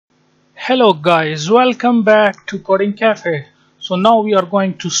Hello guys, welcome back to Coding Cafe. So now we are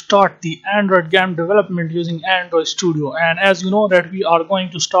going to start the Android game development using Android Studio, and as you know that we are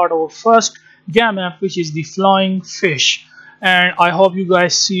going to start our first game app, which is the flying fish. And I hope you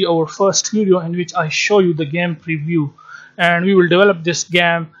guys see our first video in which I show you the game preview, and we will develop this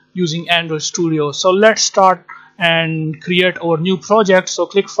game using Android Studio. So let's start and create our new project. So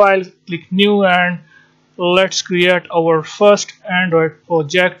click file, click new, and let's create our first Android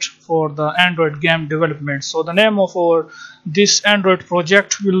project for the Android game development. So the name of this Android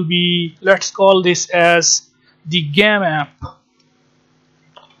project will be, let's call this as the game app,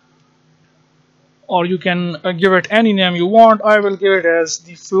 or you can give it any name you want. I will give it as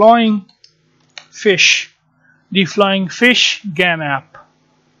the flying fish game app.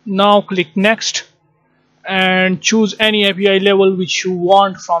 Now click next and choose any API level which you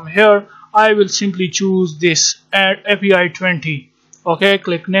want from here. I will simply choose this API 20. Okay,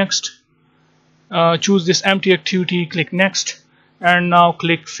 click next. Choose this empty activity, click next, and now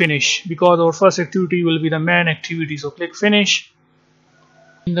click finish, because our first activity will be the main activity. So click finish.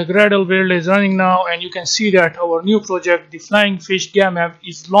 The Gradle build is running now, and you can see that our new project, the Flying Fish game app,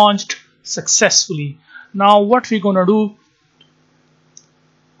 is launched successfully. Now what we're gonna do,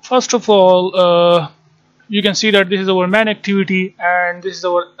 first of all, you can see that this is our main activity and this is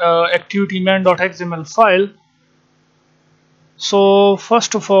our activity main.xml file. So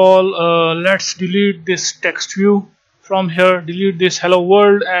first of all, let's delete this text view from here, delete this hello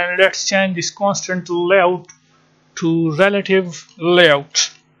world, and let's change this constant layout to relative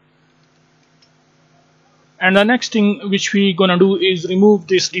layout. And the next thing which we gonna do is remove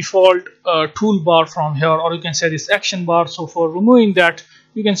this default toolbar from here, or you can say this action bar. So for removing that,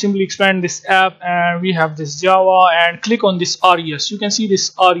 you can simply expand this app, and we have this Java, and click on this res. You can see this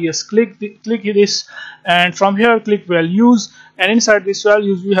res, click this, and from here click values, and inside this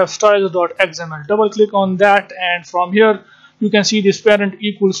values we have styles.xml. Double click on that, and from here you can see this parent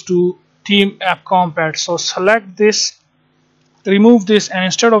equals to theme app compat. So select this, remove this, and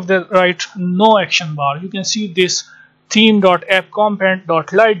instead of that write no action bar. You can see this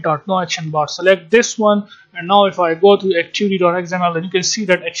theme.appcompat.light.no action bar. Select this one, and now if I go to activity.xml, then you can see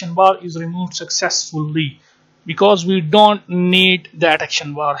that action bar is removed successfully, because we don't need that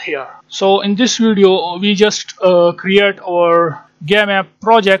action bar here. So in this video we just create our game app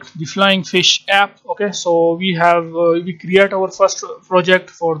project, the Flying Fish app. Okay, so we create our first project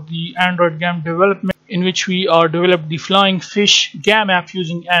for the Android game development, in which we are develop the Flying Fish game app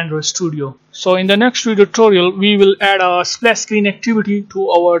using Android Studio. So in the next video tutorial we will add a splash screen activity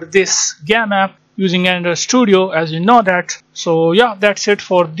to this game app using Android Studio, as you know that. So yeah, that's it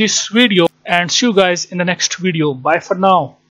for this video, and see you guys in the next video. Bye for now.